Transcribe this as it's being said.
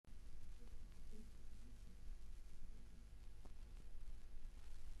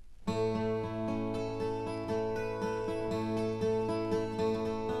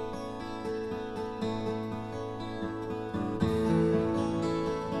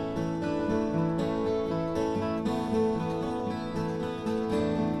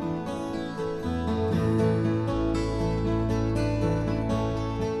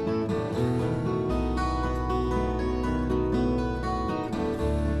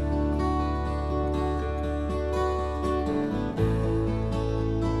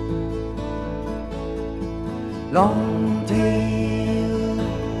Longtail,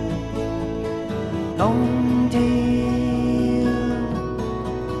 Longtail,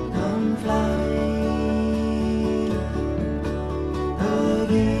 come fly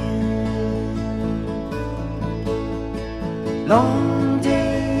again. Longtail,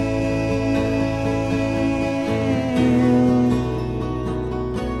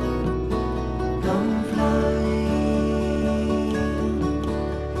 come fly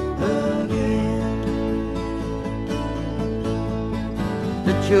again.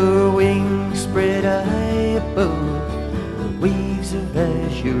 Let your wings spread high above the waves of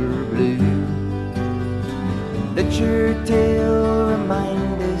azure blue. Let your tail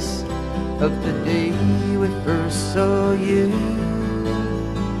remind us of the day we first saw you.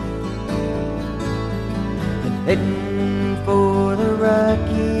 And heading for the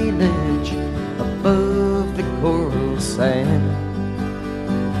rocky ledge above the coral sand,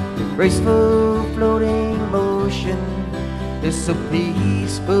 your graceful floating motion is so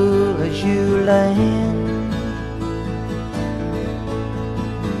peaceful as you land.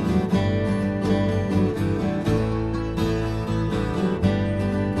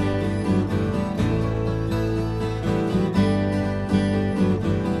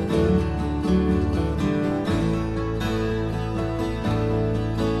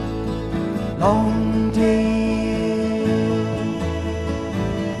 Longtail,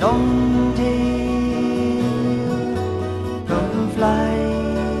 Longtail, come fly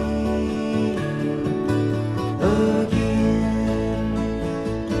again.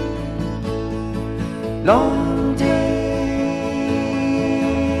 Longtail,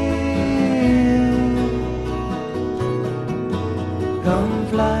 come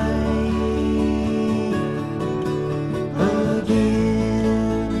fly again.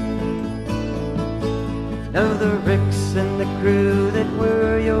 Now the wrecks and the crew that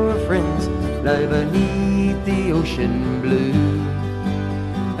were your friends lie beneath the ocean blue,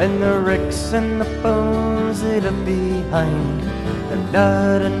 and the wrecks and the bones they left behind have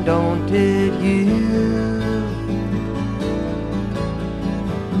not undaunted you.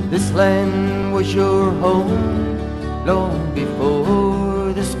 This land was your home long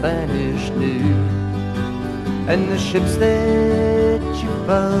before the Spanish knew, and the ships that you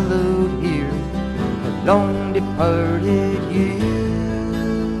followed here have long departed you.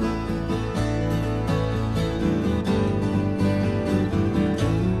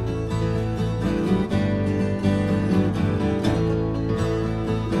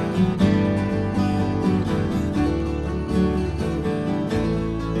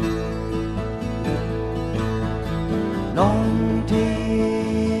 Longtail,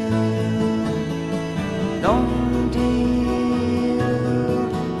 Longtail,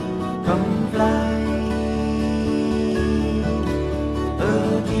 come fly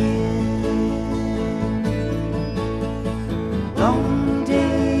again.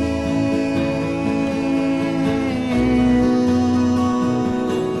 Longtail,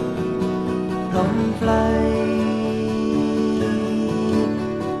 come fly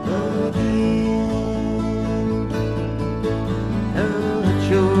again. Let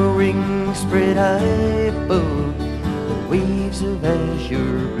your wings spread high above the waves of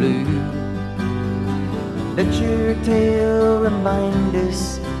azure blue. Let your tail remind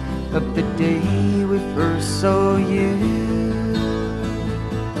us of the day we first saw you.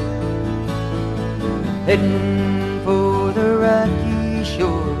 Heading for the rocky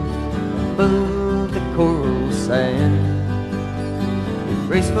shore above the coral sand, your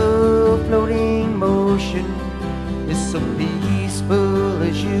graceful floating motion is so peaceful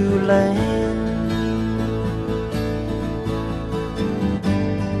as you land.